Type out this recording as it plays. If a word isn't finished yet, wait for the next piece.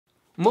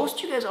most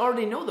of you guys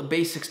already know the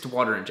basics to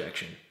water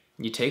injection.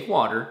 You take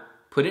water,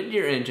 put it in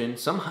your engine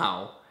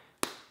somehow,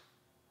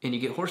 and you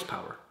get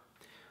horsepower.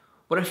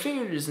 What I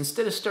figured is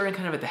instead of starting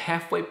kind of at the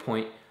halfway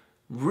point,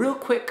 real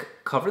quick,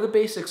 cover the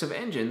basics of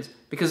engines,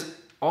 because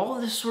all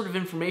of this sort of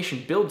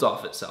information builds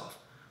off itself.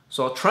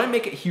 So I'll try and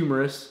make it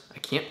humorous. I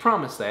can't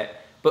promise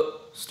that,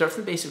 but start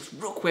from the basics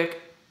real quick,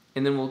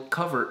 and then we'll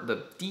cover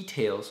the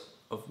details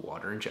of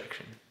water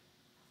injection.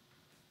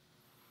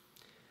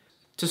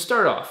 To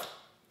start off,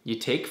 you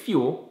take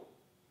fuel,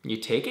 you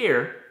take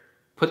air,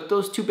 put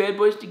those two bad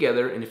boys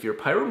together, and if you're a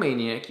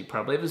pyromaniac, you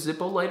probably have a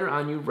Zippo lighter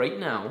on you right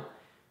now.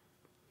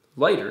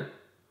 Lighter,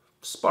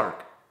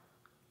 spark,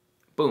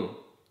 boom,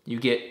 you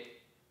get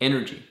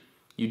energy.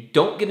 You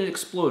don't get an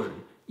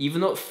explosion. Even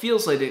though it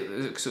feels like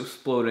it's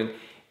exploding,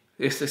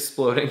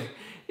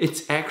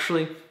 it's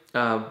actually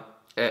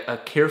a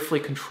carefully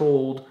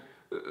controlled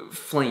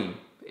flame.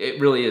 It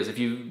really is. If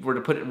you were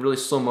to put it in really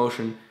slow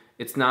motion,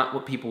 it's not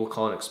what people will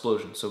call an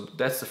explosion. So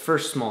that's the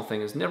first small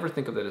thing, is never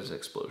think of that as an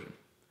explosion.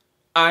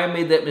 I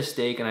made that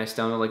mistake and I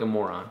sounded like a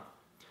moron.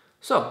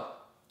 So,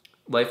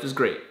 life is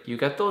great. You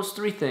got those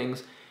three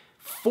things.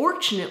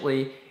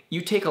 Fortunately,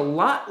 you take a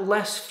lot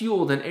less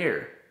fuel than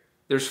air.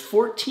 There's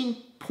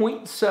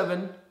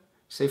 14.7,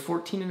 say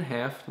 14 and a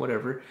half,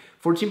 whatever,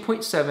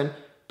 14.7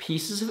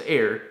 pieces of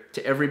air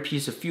to every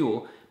piece of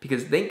fuel,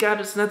 because thank God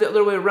it's not the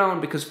other way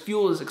around, because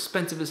fuel is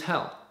expensive as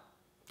hell.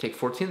 Take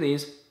 14 of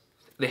these,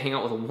 they hang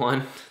out with a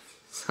 1.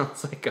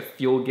 Sounds like a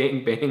fuel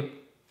gangbang.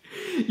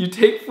 You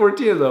take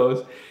 14 of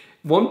those,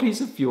 1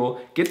 piece of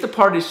fuel, get the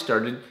party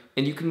started,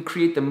 and you can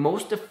create the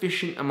most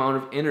efficient amount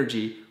of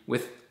energy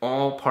with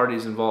all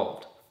parties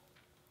involved.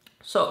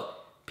 So,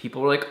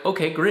 people were like,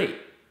 okay, great.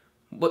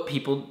 But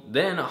people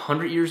then,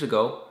 100 years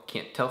ago,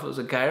 can't tell if it was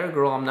a guy or a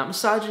girl, I'm not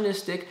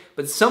misogynistic,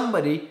 but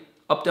somebody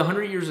up to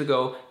 100 years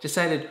ago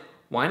decided,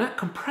 why not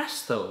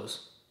compress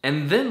those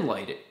and then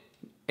light it?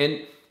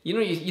 And you know,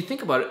 you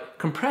think about it,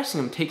 compressing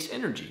them takes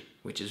energy,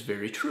 which is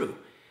very true.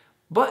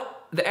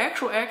 But the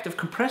actual act of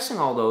compressing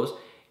all those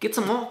gets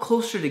them all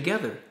closer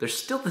together. They're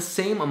still the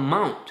same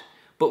amount.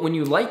 But when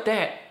you light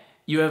that,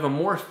 you have a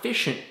more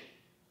efficient,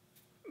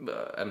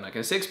 I'm not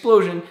going to say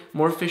explosion,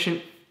 more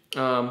efficient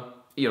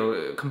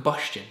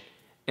combustion,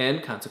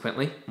 and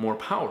consequently more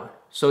power.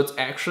 So it's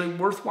actually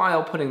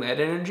worthwhile putting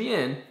that energy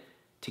in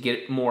to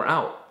get more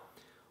out.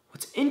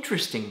 What's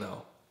interesting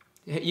though,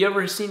 you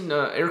ever seen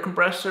an air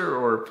compressor,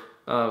 or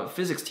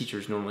physics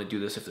teachers normally do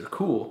this if they're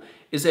cool,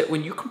 is that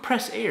when you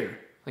compress air,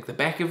 like the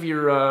back of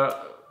your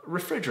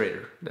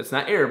refrigerator, that's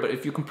not air, but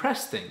if you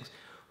compress things,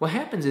 what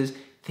happens is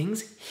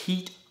things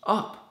heat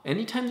up.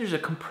 Anytime there's a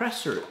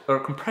compressor or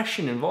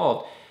compression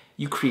involved,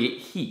 you create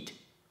heat.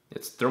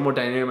 It's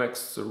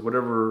thermodynamics or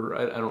whatever,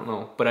 I don't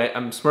know. But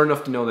I'm smart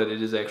enough to know that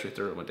it is actually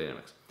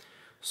thermodynamics.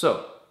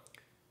 So,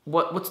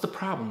 what's the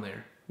problem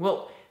there?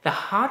 Well, the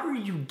hotter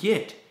you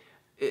get,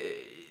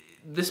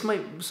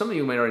 some of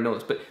you might already know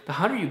this, but the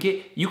hotter you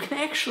get, you can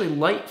actually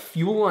light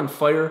fuel on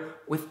fire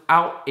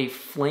without a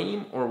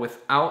flame or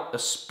without a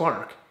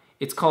spark.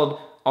 It's called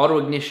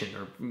auto-ignition,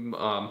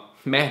 or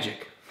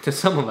magic to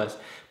some of us.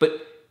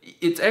 But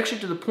it's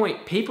actually to the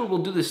point, paper will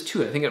do this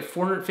too. I think at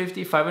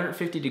 450,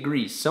 550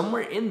 degrees,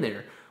 somewhere in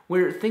there,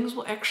 where things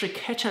will actually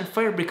catch on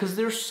fire because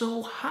they're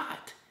so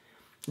hot.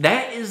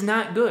 That is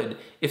not good.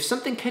 If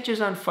something catches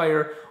on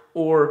fire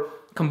or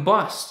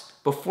combusts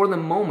before the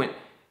moment,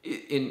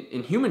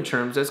 in human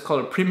terms, that's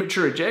called a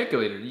premature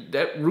ejaculator.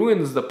 That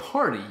ruins the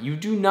party. You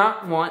do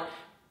not want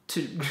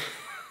to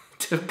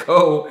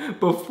go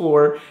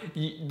before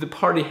the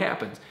party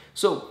happens.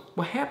 So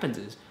what happens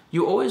is,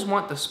 you always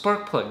want the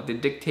spark plug to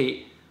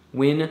dictate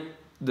when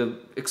the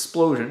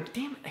explosion,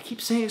 damn it, I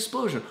keep saying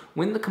explosion,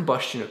 when the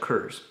combustion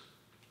occurs.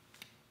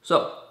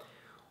 So,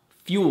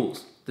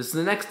 fuels. This is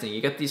the next thing.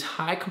 You got these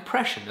high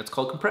compression, that's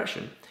called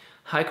compression.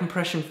 High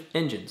compression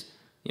engines,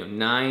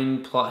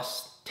 9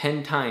 plus,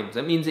 10 times.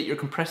 That means that you're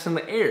compressing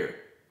the air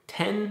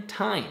 10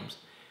 times.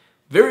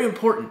 Very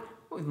important.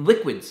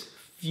 Liquids,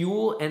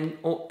 fuel and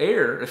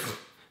air,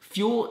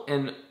 fuel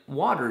and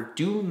water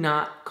do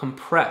not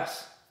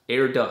compress.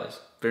 Air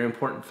does. Very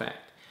important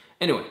fact.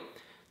 Anyway,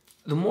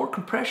 the more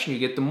compression you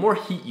get, the more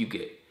heat you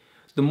get.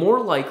 The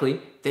more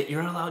likely that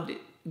you're allowed to,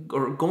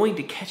 or going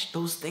to catch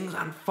those things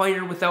on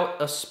fire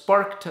without a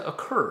spark to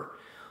occur.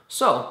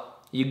 So,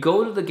 you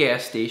go to the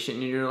gas station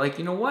and you're like,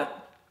 you know what?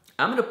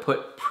 I'm going to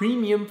put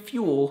premium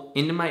fuel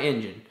into my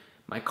engine.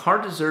 My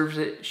car deserves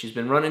it. She's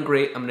been running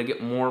great. I'm going to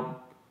get more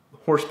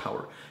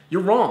horsepower.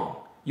 You're wrong.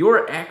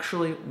 You're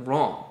actually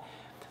wrong.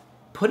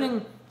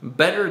 Putting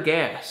better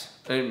gas,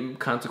 and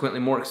consequently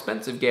more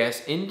expensive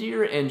gas, into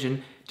your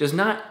engine does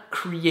not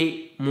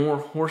create more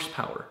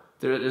horsepower.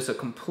 There is a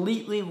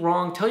completely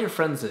wrong, tell your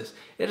friends this,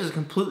 it is a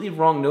completely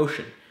wrong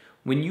notion.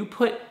 When you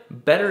put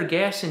better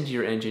gas into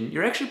your engine,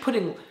 you're actually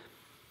putting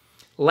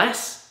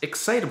less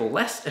excitable,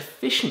 less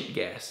efficient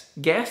gas.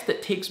 Gas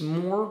that takes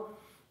more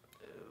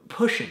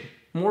pushing,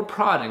 more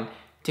prodding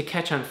to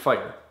catch on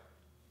fire.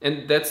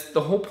 And that's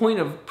the whole point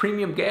of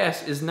premium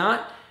gas, is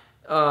not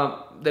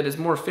that it's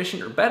more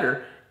efficient or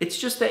better. It's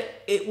just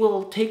that it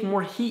will take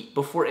more heat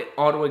before it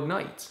auto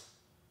ignites.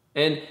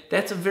 And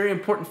that's a very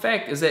important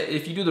fact, is that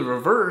if you do the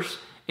reverse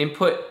and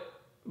put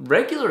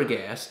regular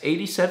gas,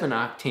 87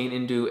 octane,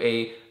 into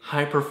a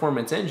high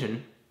performance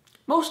engine,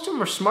 most of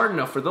them are smart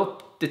enough where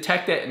they'll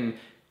detect that and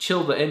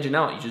chill the engine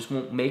out. You just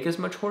won't make as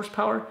much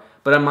horsepower.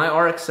 But on my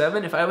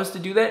RX-7, if I was to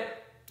do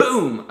that,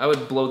 boom, I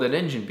would blow that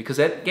engine, because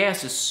that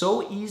gas is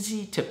so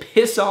easy to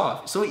piss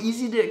off, so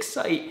easy to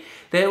excite,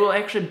 that it will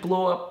actually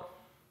blow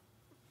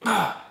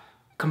up,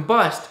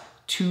 combust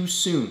too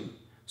soon.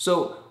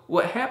 So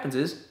what happens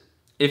is,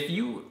 if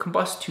you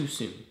combust too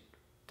soon,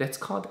 that's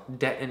called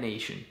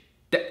detonation.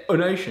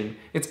 Detonation.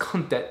 It's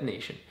called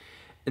detonation.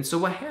 And so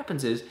what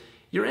happens is,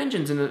 your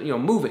engine's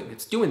moving,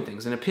 it's doing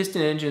things. In a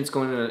piston engine, it's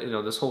going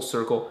in this whole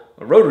circle.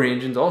 A rotary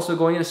engine's also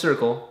going in a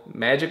circle.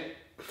 Magic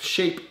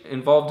shape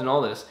involved in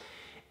all this.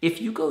 If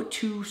you go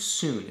too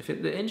soon, if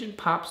the engine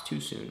pops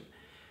too soon,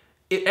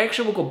 it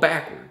actually will go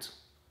backwards.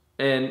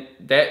 And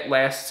that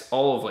lasts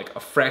all of like a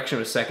fraction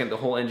of a second. The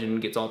whole engine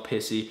gets all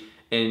pissy,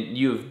 and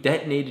you have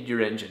detonated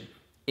your engine.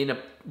 In a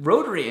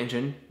rotary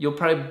engine, you'll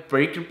probably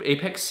break your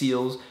apex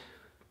seals,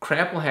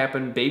 crap will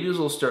happen, babies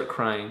will start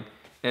crying,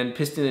 and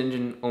piston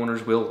engine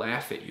owners will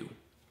laugh at you.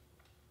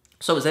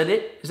 So is that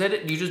it? Is that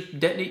it? You just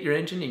detonate your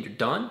engine and you're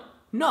done?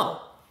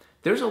 No.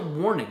 There's a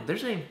warning.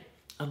 There's a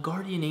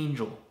guardian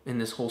angel in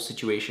this whole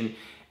situation,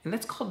 and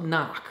that's called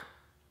knock.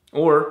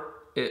 Or,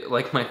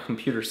 like my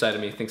computer side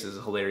of me thinks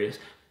is hilarious,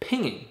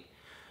 pinging.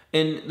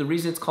 And the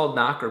reason it's called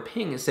knock or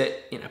ping is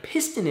that in a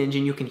piston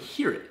engine, you can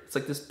hear it. It's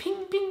like this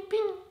ping, ping,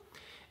 ping.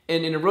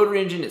 And in a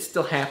rotary engine, it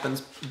still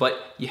happens,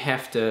 but you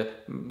have to,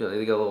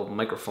 they got a little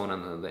microphone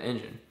on the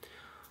engine.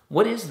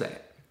 What is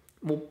that?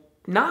 Well,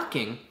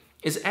 knocking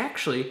is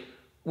actually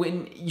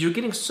when you're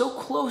getting so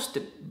close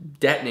to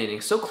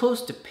detonating, so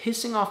close to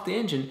pissing off the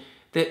engine,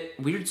 that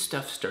weird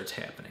stuff starts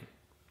happening.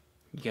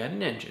 You got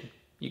an engine,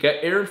 you got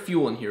air and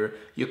fuel in here,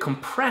 you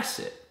compress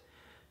it,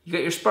 you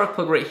got your spark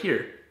plug right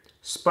here.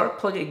 Spark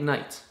plug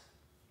ignites.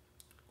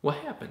 What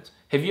happens?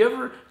 Have you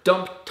ever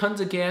dumped tons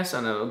of gas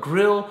on a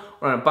grill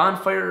or on a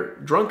bonfire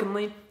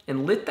drunkenly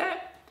and lit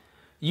that?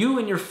 You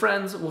and your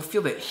friends will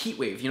feel that heat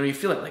wave. You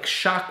feel it like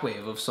shock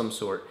wave of some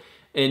sort.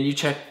 And you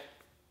check,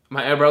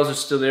 my eyebrows are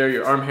still there,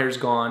 your arm hair's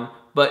gone,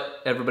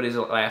 but everybody's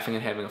laughing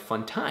and having a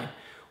fun time.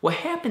 What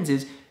happens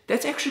is,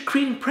 that's actually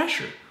creating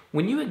pressure.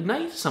 When you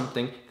ignite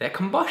something, that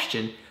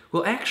combustion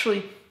will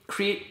actually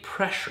create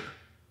pressure.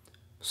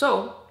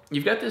 So,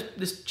 you've got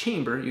this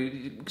chamber,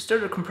 you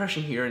started a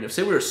compression here, and if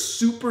say we were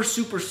super,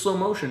 super slow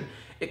motion,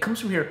 it comes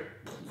from here,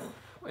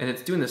 and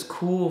it's doing this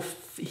cool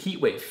heat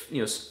wave,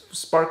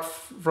 spark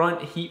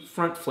front, heat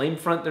front, flame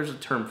front, there's a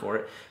term for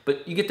it,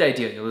 but you get the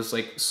idea, this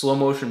like slow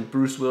motion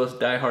Bruce Willis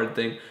Die Hard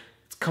thing,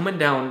 it's coming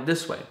down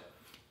this way.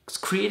 It's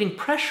creating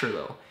pressure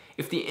though.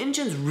 If the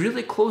engine's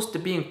really close to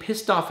being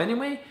pissed off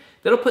anyway,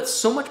 that'll put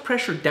so much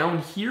pressure down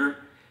here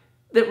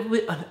that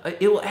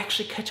it will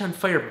actually catch on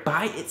fire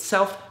by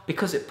itself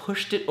because it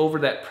pushed it over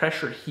that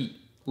pressure heat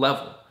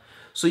level.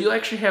 So you'll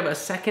actually have a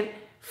second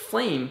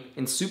flame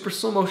in super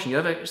slow motion. You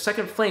have a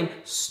second flame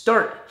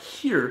start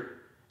here,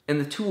 and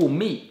the two will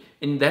meet,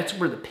 and that's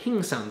where the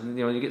ping sound,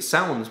 you get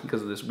sounds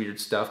because of this weird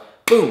stuff.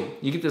 Boom!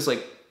 You get this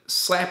like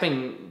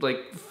slapping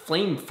like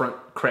flame front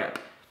crap.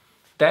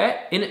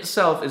 That in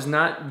itself is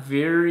not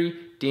very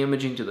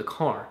damaging to the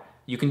car.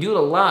 You can do it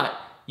a lot.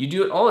 You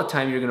do it all the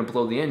time, you're gonna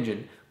blow the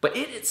engine. But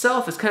it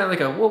itself is kind of like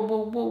a whoa,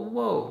 whoa, whoa,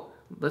 whoa.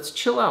 Let's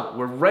chill out.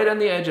 We're right on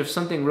the edge of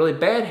something really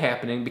bad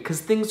happening because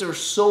things are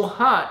so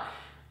hot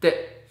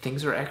that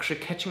things are actually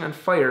catching on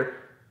fire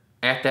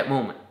at that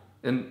moment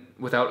and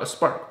without a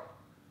spark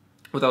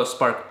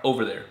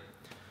over there.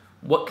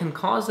 What can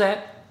cause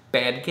that?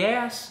 Bad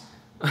gas,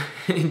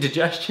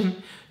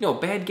 indigestion,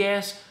 bad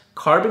gas,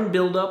 carbon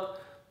buildup,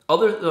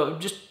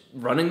 just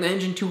running the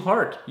engine too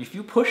hard. If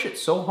you push it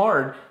so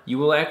hard, you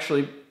will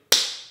actually,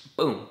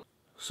 boom.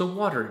 So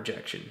water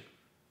injection.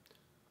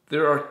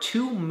 There are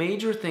two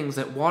major things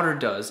that water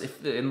does,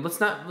 and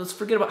let's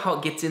forget about how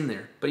it gets in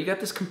there. But you got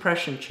this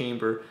compression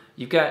chamber,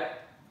 you've got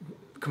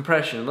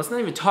compression. Let's not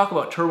even talk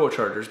about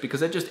turbochargers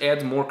because that just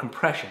adds more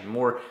compression,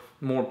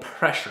 more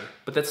pressure,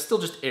 but that's still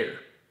just air.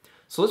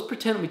 So let's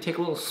pretend we take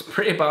a little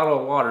spray bottle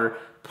of water,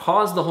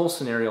 pause the whole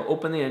scenario,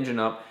 open the engine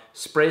up,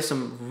 spray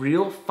some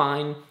real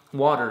fine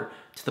water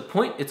to the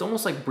point it's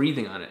almost like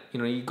breathing on it.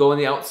 You go on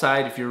the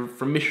outside if you're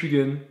from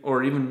Michigan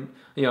or even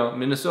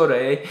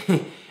Minnesota,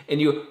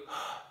 and you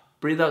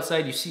breathe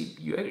outside,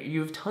 you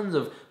have tons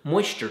of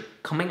moisture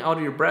coming out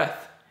of your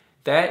breath.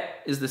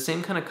 That is the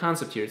same kind of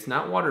concept here. It's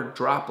not water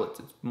droplets,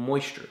 it's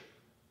moisture.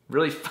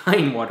 Really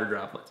fine water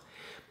droplets.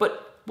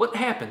 But what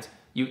happens?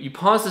 You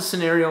pause the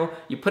scenario,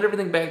 you put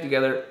everything back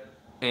together,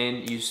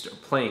 and you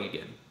start playing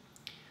again.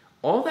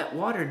 All that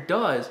water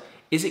does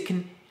is it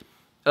can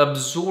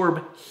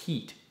absorb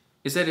heat.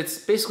 Is that it's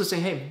basically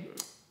saying, hey,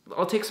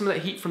 I'll take some of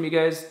that heat from you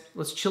guys.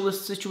 Let's chill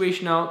this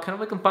situation out, kind of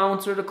like a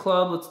bouncer at a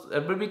club. Let's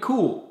everybody be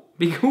cool.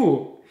 Be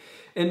cool.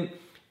 And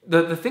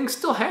the thing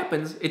still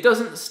happens. It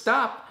doesn't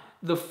stop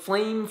the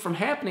flame from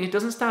happening. It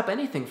doesn't stop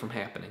anything from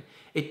happening.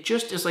 It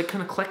just is like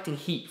kind of collecting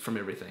heat from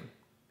everything.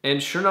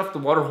 And sure enough, the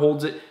water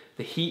holds it.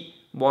 The heat,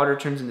 water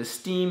turns into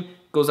steam,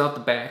 goes out the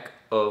back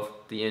of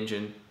the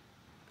engine,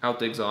 out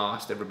the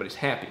exhaust. Everybody's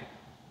happy.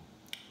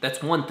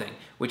 That's one thing,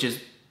 which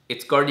is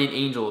its guardian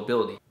angel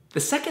ability. The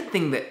second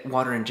thing that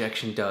water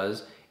injection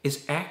does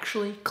is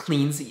actually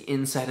cleans the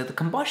inside of the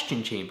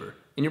combustion chamber.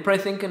 And you're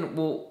probably thinking,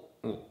 well,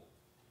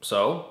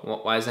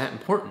 why is that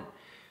important?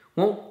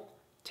 Well,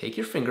 take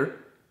your finger,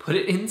 put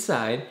it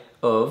inside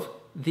of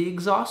the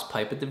exhaust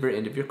pipe at the very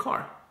end of your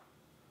car.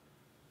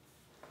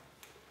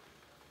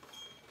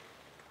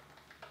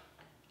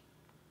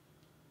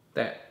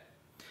 That.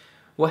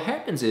 What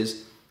happens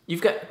is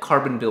you've got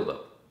carbon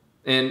buildup.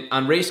 And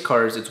on race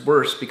cars, it's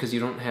worse because you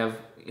don't have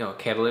a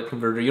catalytic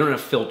converter. You don't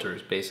have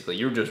filters, basically.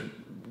 You're just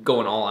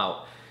going all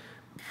out.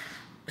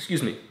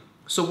 Excuse me.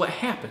 So what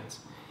happens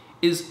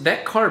is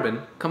that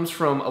carbon comes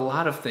from a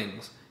lot of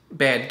things.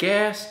 Bad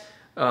gas,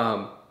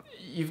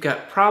 you've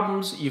got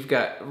problems, you've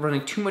got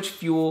running too much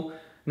fuel,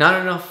 not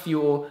enough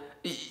fuel.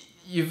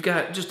 You've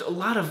got just a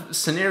lot of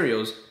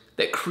scenarios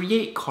that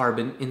create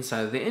carbon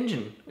inside of the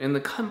engine, in the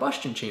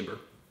combustion chamber.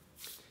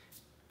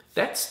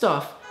 That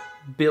stuff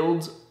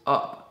builds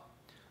up.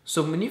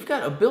 So when you've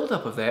got a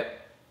buildup of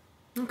that,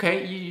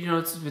 okay, you know,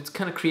 it's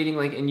kind of creating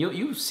like, and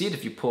you see it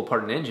if you pull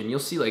apart an engine, you'll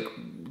see like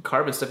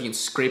carbon stuff you can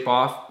scrape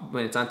off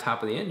when it's on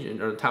top of the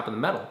engine or on top of the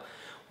metal.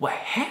 What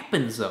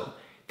happens though,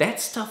 that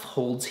stuff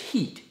holds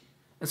heat.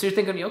 And so you're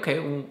thinking, okay,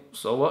 well,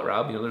 so what,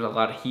 Rob? You know, there's a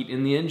lot of heat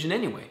in the engine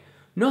anyway.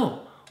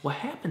 No, what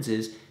happens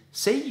is,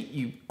 say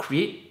you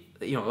create,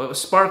 you know, a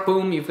spark,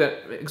 boom, you've got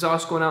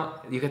exhaust going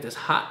out, you've got this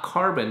hot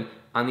carbon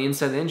on the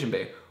inside of the engine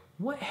bay.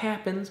 What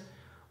happens,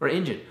 or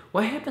engine,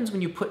 what happens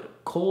when you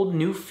put cold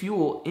new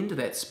fuel into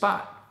that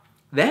spot?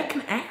 That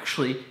can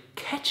actually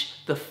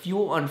catch the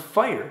fuel on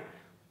fire,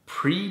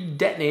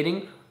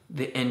 pre-detonating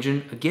the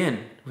engine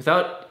again,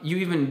 without you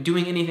even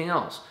doing anything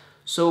else.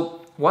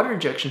 So water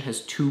injection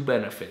has two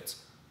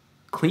benefits.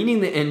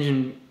 Cleaning the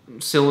engine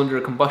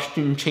cylinder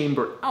combustion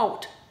chamber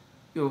out,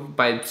 you know,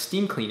 by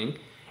steam cleaning,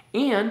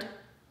 and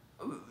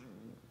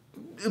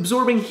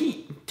absorbing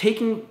heat,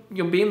 taking,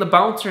 you know, being the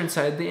bouncer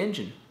inside the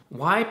engine.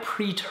 Why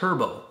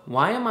pre-turbo?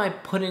 Why am I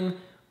putting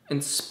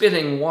and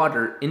spitting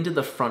water into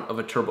the front of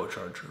a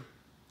turbocharger?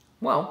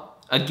 Well,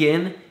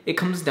 again, it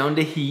comes down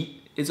to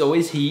heat. It's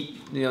always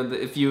heat. You know,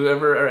 if you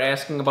ever are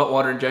asking about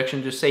water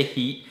injection, just say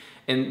heat,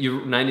 and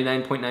you're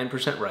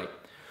 99.9% right.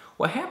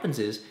 What happens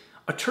is,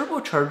 a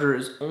turbocharger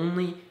is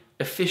only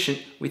efficient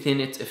within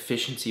its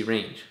efficiency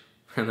range.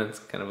 And that's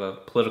kind of a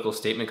political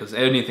statement because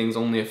anything's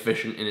only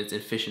efficient in its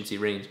efficiency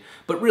range.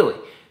 But really,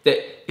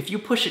 that if you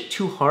push it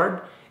too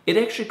hard, it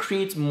actually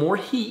creates more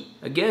heat,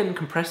 again,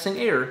 compressing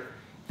air,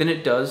 than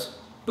it does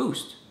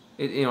boost.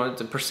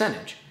 It's a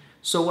percentage.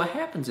 So what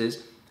happens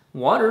is,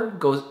 water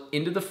goes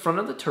into the front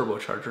of the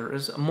turbocharger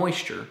as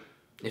moisture.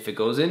 If it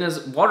goes in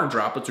as water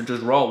droplets or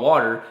just raw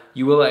water,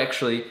 you will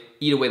actually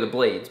eat away the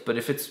blades. But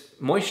if it's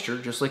moisture,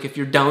 just like if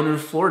you're down in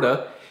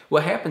Florida,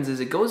 what happens is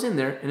it goes in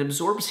there and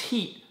absorbs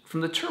heat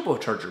from the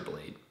turbocharger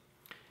blade.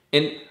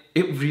 And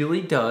it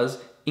really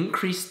does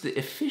increase the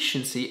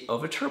efficiency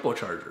of a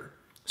turbocharger.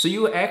 So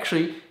you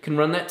actually can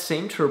run that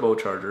same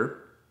turbocharger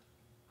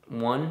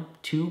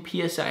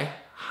 1-2 psi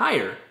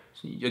higher.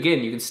 So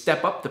again, you can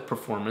step up the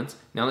performance.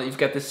 Now that you've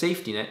got the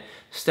safety net,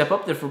 step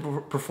up the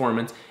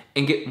performance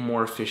and get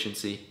more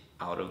efficiency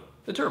out of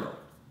the turbo.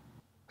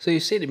 So you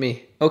say to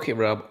me, okay,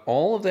 Rob,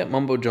 all of that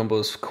mumbo jumbo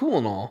is cool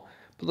and all,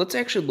 but let's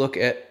actually look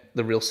at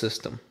the real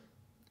system.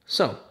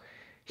 So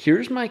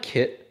here's my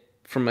kit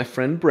from my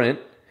friend Brent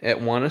at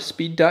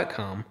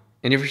wantaspeed.com.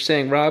 And if you're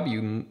saying, Rob,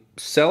 you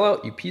sell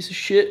out, you piece of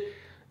shit,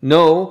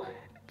 no,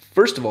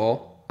 first of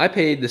all, I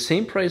paid the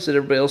same price that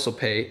everybody else will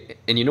pay,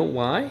 and you know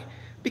why?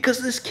 Because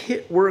this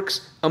kit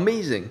works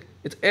amazing.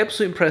 It's an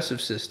absolutely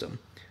impressive system.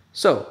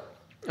 So,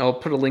 I'll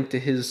put a link to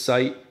his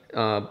site.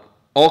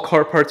 All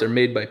car parts are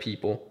made by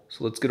people,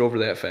 so let's get over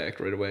that fact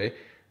right away.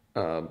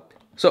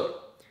 So,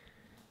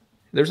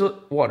 there's a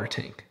water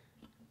tank,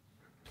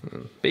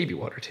 baby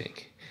water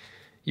tank.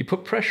 You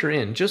put pressure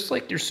in, just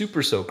like your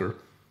super soaker.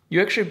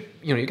 You actually,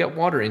 you got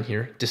water in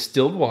here,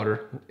 distilled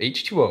water,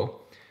 H2O.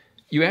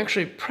 You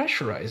actually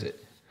pressurize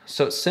it.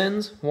 So it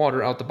sends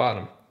water out the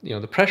bottom.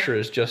 The pressure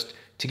is just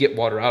to get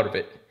water out of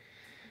it.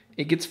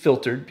 It gets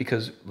filtered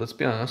because, let's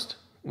be honest,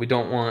 we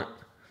don't want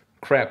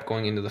crap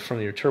going into the front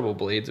of your turbo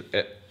blades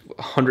at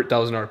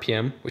 100,000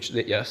 RPM, which,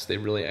 yes, they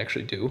really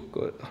actually do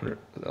go at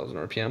 100,000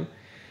 RPM.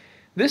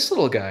 This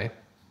little guy,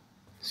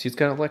 see, it's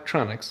got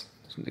electronics.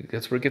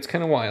 That's where it gets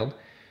kind of wild.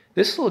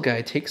 This little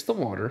guy takes the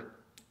water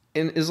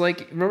and is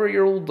like, remember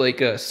your old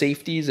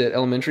safeties at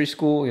elementary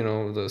school?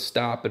 The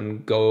stop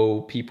and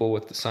go people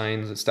with the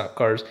signs that stop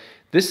cars.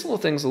 This little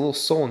thing's a little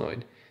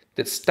solenoid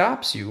that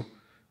stops you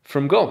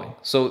from going.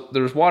 So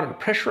there's water,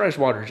 pressurized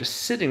water, just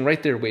sitting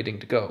right there waiting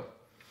to go.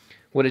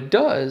 What it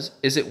does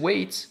is it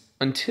waits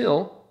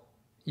until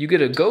you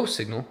get a go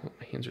signal.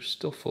 My hands are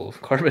still full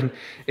of carbon.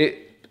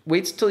 It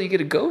waits till you get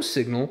a go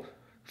signal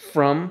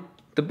from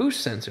the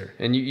boost sensor,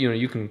 and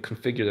you can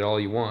configure that all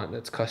you want.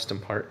 That's custom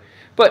part.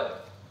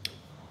 But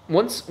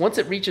once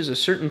it reaches a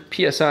certain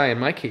psi, in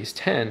my case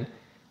 10,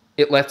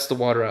 it lets the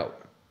water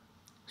out.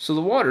 So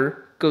the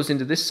water goes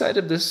into this side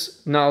of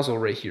this nozzle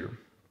right here.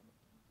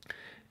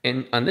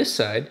 And on this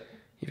side,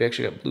 you've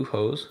actually got blue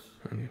hose.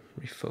 Let me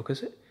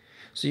refocus it.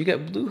 So you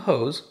got blue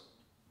hose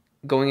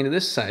going into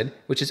this side,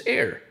 which is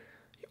air.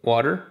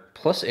 Water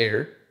plus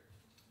air.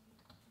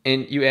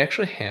 And you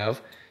actually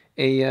have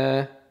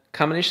a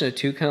combination of the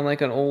two, kind of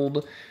like an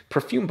old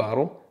perfume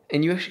bottle.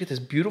 And you actually get this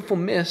beautiful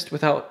mist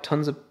without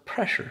tons of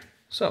pressure.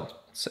 So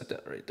let's set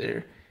that right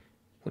there.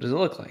 What does it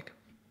look like?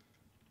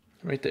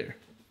 Right there.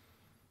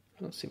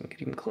 Let's see if we can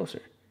get even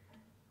closer.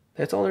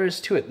 That's all there is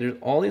to it. There's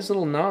all these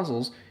little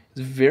nozzles. It's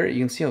very, you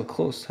can see how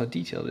close, how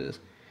detailed it is.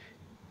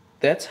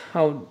 That's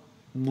how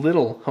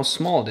little, how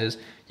small it is.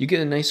 You get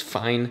a nice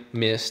fine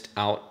mist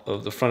out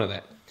of the front of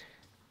that.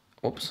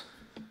 Whoops.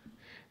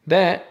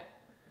 That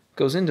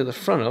goes into the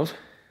front of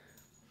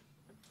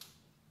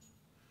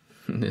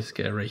this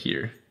guy right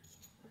here.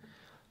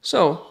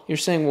 So you're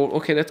saying, well,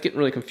 okay, that's getting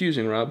really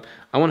confusing, Rob.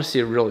 I want to see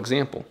a real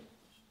example.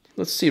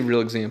 Let's see a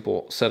real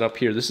example set up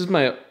here. This is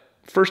my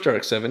first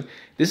RX-7.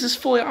 This is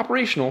fully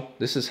operational.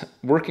 This is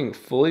working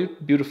fully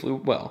beautifully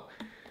well.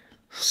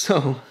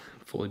 So,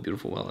 fully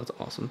beautiful well, that's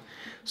awesome.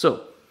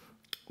 So,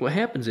 what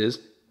happens is,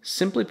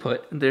 simply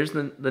put, there's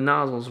the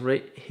nozzles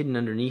right hidden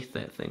underneath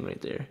that thing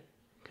right there.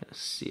 Kind of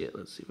see it.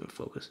 Let's see if we can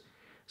focus.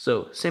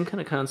 So, same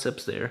kind of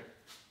concepts there.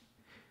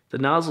 The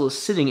nozzle is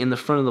sitting in the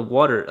front of the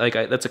water.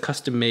 That's a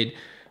custom-made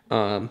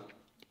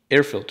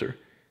air filter.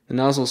 The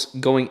nozzle's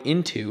going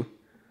into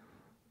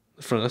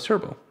the front of the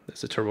turbo.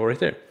 That's the turbo right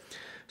there.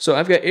 So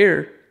I've got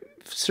air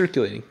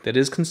circulating. That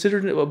is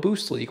considered a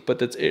boost leak, but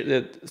that's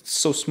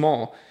so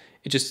small,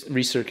 it just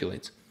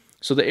recirculates.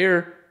 So the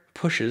air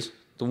pushes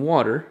the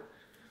water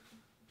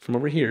from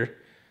over here.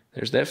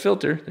 There's that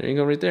filter. There you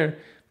go right there.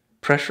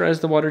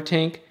 Pressurize the water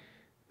tank.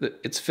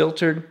 It's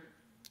filtered.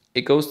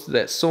 It goes to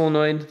that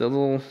solenoid, the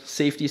little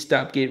safety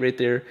stop gate right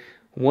there.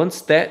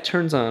 Once that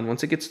turns on,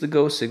 once it gets the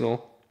go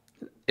signal,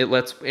 it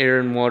lets air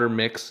and water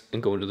mix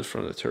and go into the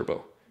front of the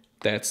turbo.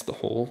 That's the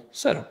whole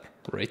setup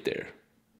right there.